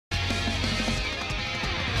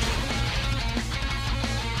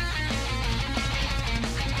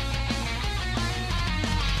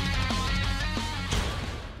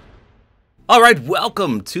Alright,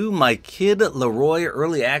 welcome to my Kid Laroi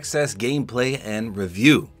Early Access gameplay and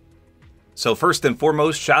review. So first and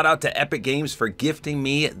foremost, shout out to Epic Games for gifting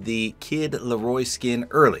me the Kid Laroi skin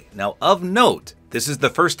early. Now of note, this is the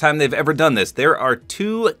first time they've ever done this. There are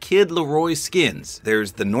two Kid Laroi skins.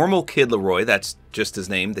 There's the normal Kid Laroi, that's just his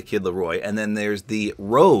name, the Kid Laroi, and then there's the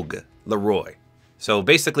Rogue Laroi. So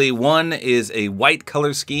basically one is a white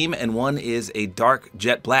color scheme and one is a dark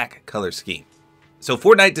jet black color scheme. So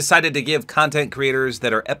Fortnite decided to give content creators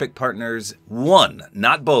that are Epic partners one,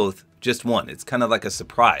 not both, just one. It's kind of like a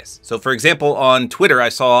surprise. So for example, on Twitter, I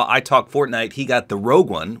saw I Talk Fortnite, he got the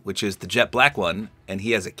Rogue one, which is the jet black one, and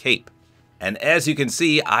he has a cape. And as you can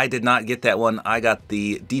see, I did not get that one. I got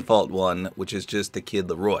the default one, which is just the Kid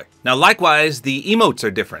Laroi. Now likewise, the emotes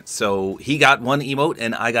are different. So he got one emote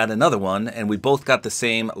and I got another one, and we both got the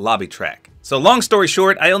same lobby track. So long story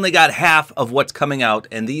short, I only got half of what's coming out,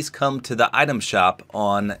 and these come to the item shop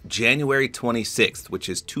on January 26th, which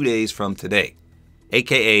is 2 days from today,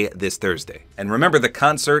 aka this Thursday. And remember, the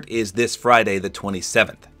concert is this Friday, the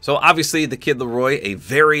 27th. So obviously, the Kid Laroi, a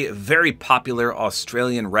very, very popular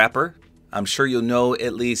Australian rapper. I'm sure you'll know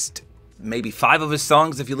at least maybe 5 of his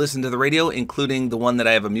songs if you listen to the radio, including the one that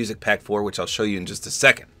I have a music pack for, which I'll show you in just a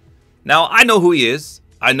second. Now, I know who he is.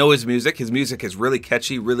 I know his music. His music is really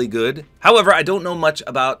catchy, really good. However, I don't know much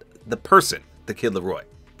about the person, the Kid Laroi.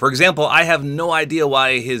 For example, I have no idea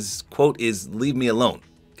why his quote is "leave me alone."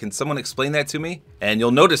 Can someone explain that to me? And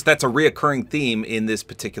you'll notice that's a reoccurring theme in this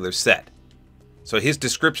particular set. So his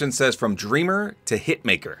description says from dreamer to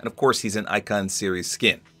hitmaker. And of course, he's an Icon series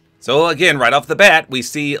skin. So again, right off the bat, we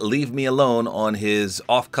see "leave me alone" on his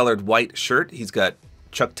off-colored white shirt. He's got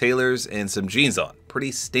Chuck Taylors and some jeans on.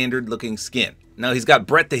 Pretty standard looking skin. Now he's got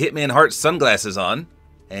Bret the Hitman Hart sunglasses on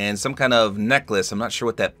and some kind of necklace. I'm not sure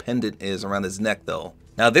what that pendant is around his neck though.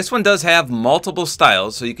 Now this one does have multiple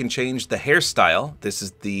styles, so you can change the hairstyle. This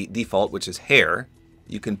is the default, which is hair.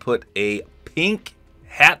 You can put a pink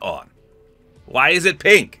hat on. Why is it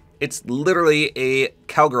pink? It's literally a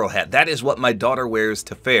cowgirl hat. That is what my daughter wears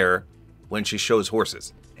to fair when she shows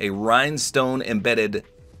horses. A rhinestone embedded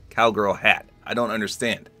cowgirl hat. I don't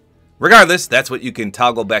understand. Regardless, that's what you can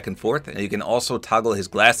toggle back and forth. And you can also toggle his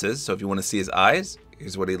glasses. So if you want to see his eyes,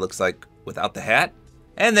 here's what he looks like without the hat.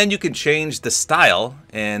 And then you can change the style.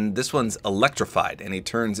 And this one's electrified and he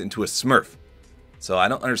turns into a Smurf. So I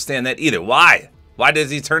don't understand that either. Why? Why does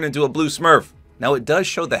he turn into a blue Smurf? Now it does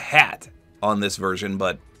show the hat on this version,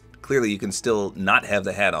 but clearly you can still not have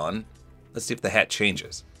the hat on. Let's see if the hat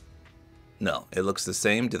changes. No, it looks the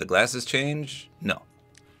same. Do the glasses change? No.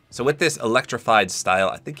 So with this electrified style,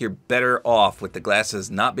 I think you're better off with the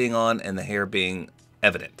glasses not being on and the hair being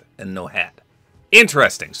evident and no hat.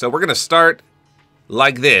 Interesting. So we're going to start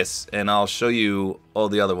like this, and I'll show you all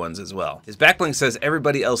the other ones as well. His backbling says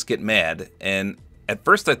everybody else get mad, and at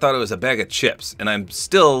first I thought it was a bag of chips, and I'm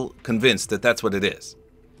still convinced that that's what it is.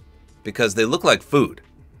 Because they look like food,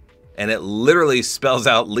 and it literally spells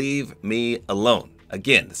out "leave me alone."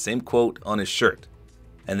 Again, the same quote on his shirt.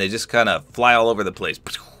 And they just kind of fly all over the place.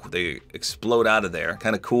 They explode out of there.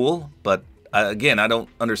 Kind of cool, but again, I don't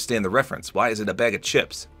understand the reference. Why is it a bag of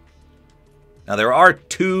chips? Now there are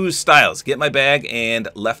two styles, get my bag and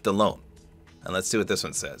left alone. And let's see what this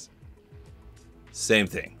one says. Same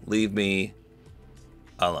thing, leave me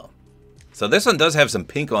alone. So this one does have some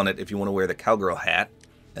pink on it if you want to wear the cowgirl hat.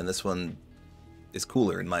 And this one is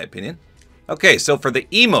cooler in my opinion. Okay, so for the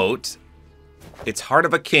emote, it's Heart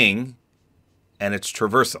of a King. And it's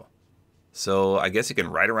traversal. So I guess you can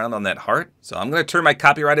ride around on that heart. So I'm going to turn my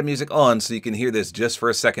copyrighted music on so you can hear this just for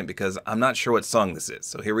a second because I'm not sure what song this is.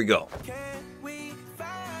 So here we go.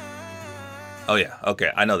 Oh yeah, okay,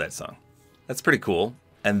 I know that song. That's pretty cool.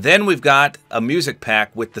 And then we've got a music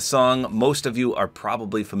pack with the song most of you are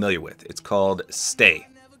probably familiar with. It's called Stay.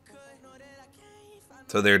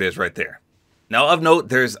 So there it is right there. Now of note,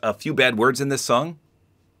 there's a few bad words in this song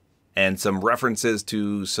and some references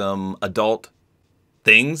to some adult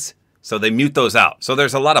things, so they mute those out. So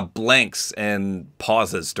there's a lot of blanks and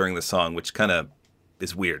pauses during the song, which kind of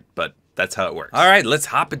is weird, but that's how it works. All right, let's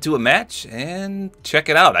hop into a match and check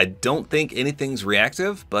it out. I don't think anything's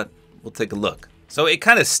reactive, but we'll take a look. So it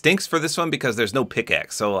kind of stinks for this one because there's no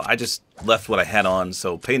pickaxe, so I just left what I had on,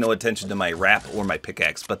 so pay no attention to my wrap or my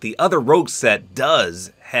pickaxe. But the other Rogue set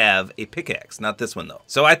does have a pickaxe, not this one though.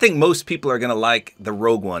 So I think most people are gonna like the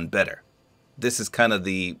Rogue one better. This is kind of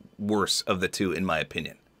the worst of the two in my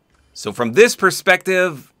opinion. So from this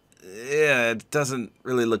perspective, yeah, it doesn't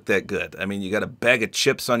really look that good. I mean, you got a bag of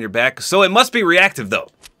chips on your back, so it must be reactive though,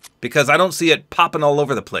 because I don't see it popping all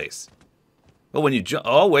over the place. But when you jump,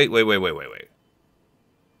 oh wait.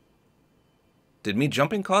 Did me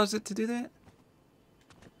jumping cause it to do that?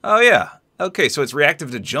 Oh, yeah. Okay, so it's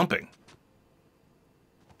reactive to jumping.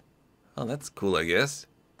 Oh, that's cool, I guess.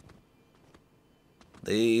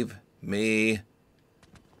 Leave me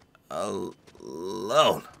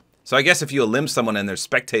alone. So I guess if you elim someone and they're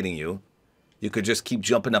spectating you, you could just keep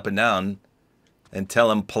jumping up and down and tell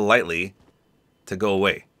them politely to go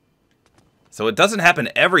away. So it doesn't happen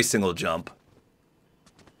every single jump,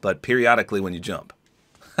 but periodically when you jump.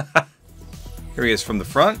 Here he is from the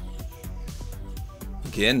front.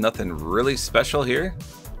 Again, nothing really special here.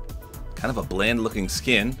 Kind of a bland looking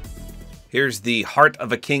skin. Here's the Heart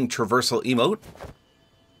of a King traversal emote.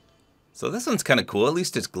 So this one's kind of cool. At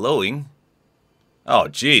least it's glowing. Oh,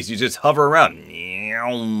 geez, you just hover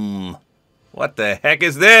around. What the heck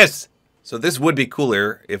is this? So this would be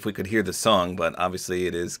cooler if we could hear the song, but obviously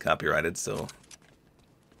it is copyrighted, so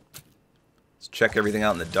let's check everything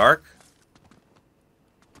out in the dark.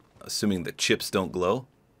 Assuming the chips don't glow.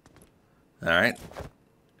 Alright.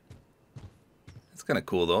 It's kind of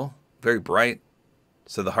cool, though. Very bright.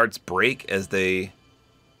 So the hearts break as they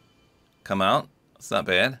come out. That's not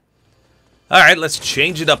bad. Alright, let's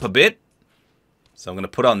change it up a bit. So I'm going to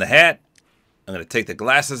put on the hat. I'm going to take the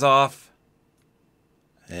glasses off.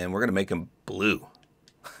 And we're going to make him blue.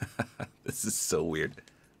 This is so weird.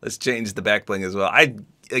 Let's change the backbling as well.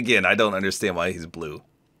 Again, I don't understand why he's blue.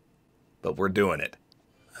 But we're doing it.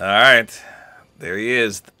 Alright. There he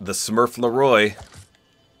is. The Smurf Laroi.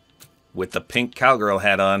 With the pink cowgirl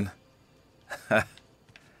hat on.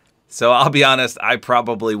 So I'll be honest, I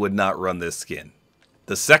probably would not run this skin.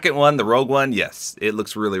 The second one, the rogue one, yes. It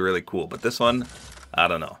looks really, really cool. But this one, I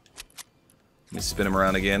don't know. Let me spin him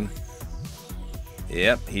around again.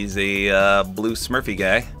 Yep, he's a blue Smurfy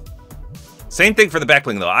guy. Same thing for the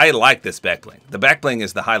backbling, though. I like this backbling. The backbling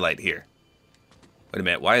is the highlight here. Wait a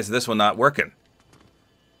minute. Why is this one not working?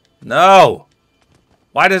 No!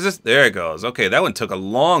 Why does this... There it goes. Okay, that one took a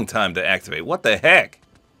long time to activate. What the heck?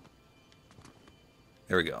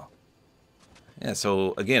 There we go. Yeah,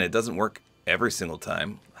 so, again, it doesn't work every single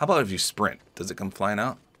time. How about if you sprint? Does it come flying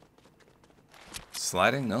out?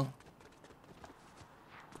 Sliding? No.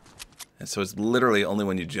 And so it's literally only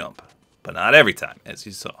when you jump. But not every time, as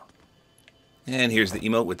you saw. And here's the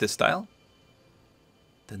emote with this style.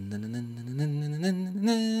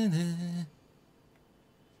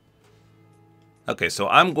 Okay, so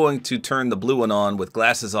I'm going to turn the blue one on with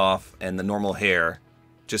glasses off and the normal hair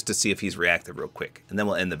just to see if he's reactive real quick. And then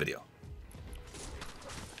we'll end the video.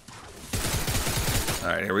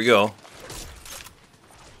 Alright, here we go.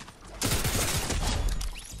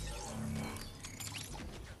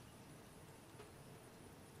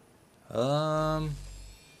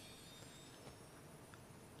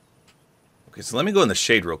 Okay, so let me go in the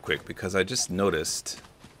shade real quick because I just noticed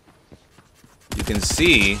you can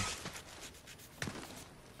see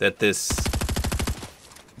that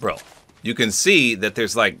you can see that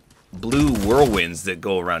there's like blue whirlwinds that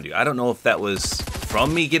go around you. I don't know if that was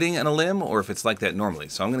from me getting an elim or if it's like that normally.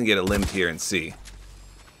 So I'm going to get elimed here and see.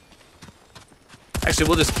 Actually,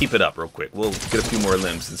 we'll just keep it up real quick. We'll get a few more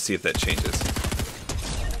limbs and see if that changes.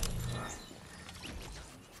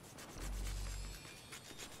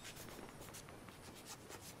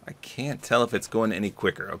 I can't tell if it's going any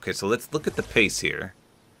quicker. Okay, so let's look at the pace here.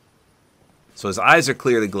 So his eyes are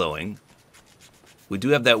clearly glowing. We do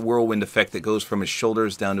have that whirlwind effect that goes from his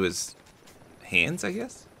shoulders down to his hands, I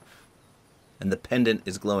guess? And the pendant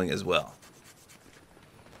is glowing as well.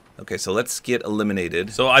 Okay, so let's get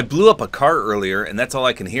eliminated. So I blew up a car earlier, and that's all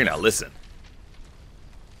I can hear now. Listen.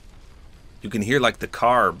 You can hear, like, the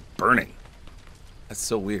car burning. That's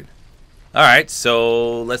so weird. Alright,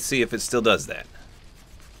 so let's see if it still does that.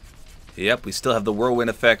 Yep, we still have the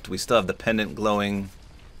whirlwind effect. We still have the pendant glowing.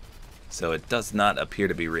 So it does not appear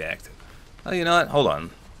to be reactive. Oh, you know what? Hold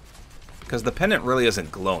on. Because the pendant really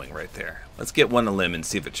isn't glowing right there. Let's get one elim and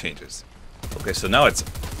see if it changes. Okay, so now it's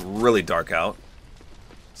really dark out.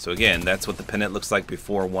 So again, that's what the pendant looks like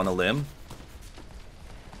before one elim.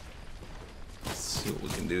 Let's see what we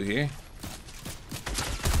can do here.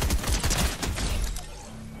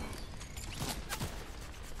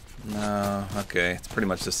 No, okay, it's pretty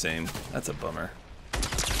much the same. That's a bummer.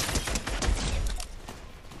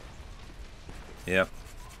 Yep,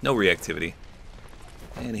 no reactivity.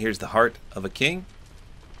 And here's the Heart of a King.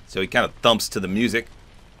 So he kind of thumps to the music.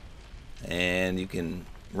 And you can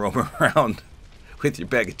roam around with your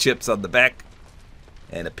bag of chips on the back.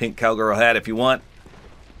 And a pink cowgirl hat if you want.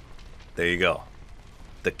 There you go.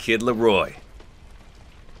 The Kid Laroi.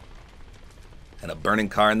 And a burning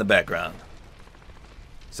car in the background.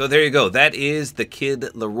 So there you go. That is the Kid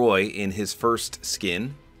Laroi in his first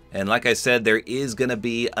skin. And like I said, there is going to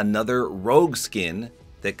be another rogue skin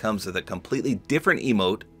that comes with a completely different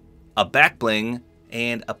emote a backbling,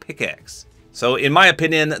 and a pickaxe. So in my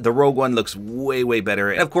opinion, the rogue one looks way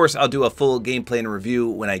better. And of course, I'll do a full gameplay and review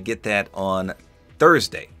when I get that on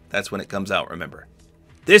Thursday. That's when it comes out, remember.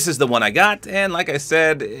 This is the one I got, and like I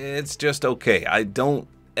said, it's just okay. I don't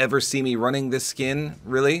ever see me running this skin,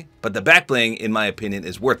 really, but the backbling, in my opinion,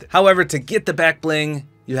 is worth it. However, to get the backbling,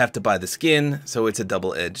 you have to buy the skin, so it's a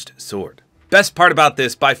double-edged sword. Best part about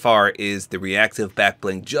this, by far, is the reactive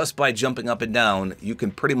backbling. Just by jumping up and down, you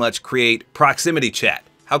can pretty much create proximity chat.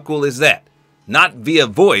 How cool is that? Not via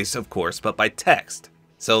voice, of course, but by text.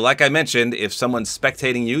 So like I mentioned, if someone's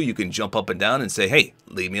spectating you, you can jump up and down and say, hey,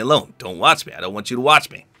 leave me alone. Don't watch me. I don't want you to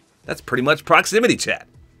watch me. That's pretty much proximity chat.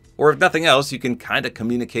 Or if nothing else, you can kind of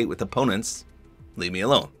communicate with opponents. Leave me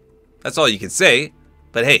alone. That's all you can say.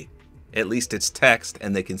 But hey, at least it's text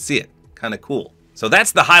and they can see it. Kind of cool. So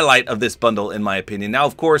that's the highlight of this bundle, in my opinion. Now,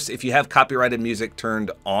 of course, if you have copyrighted music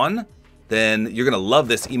turned on, then you're going to love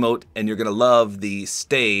this emote and you're going to love the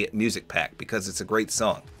Stay music pack because it's a great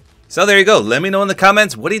song. So there you go. Let me know in the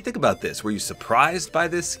comments, what do you think about this? Were you surprised by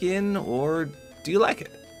this skin or do you like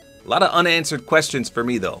it? A lot of unanswered questions for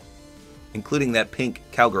me though, including that pink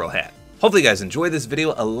cowgirl hat. Hopefully you guys enjoyed this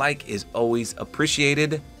video. A like is always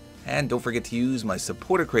appreciated. And don't forget to use my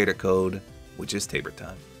Support-A-Creator code, which is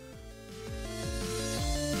tabortime.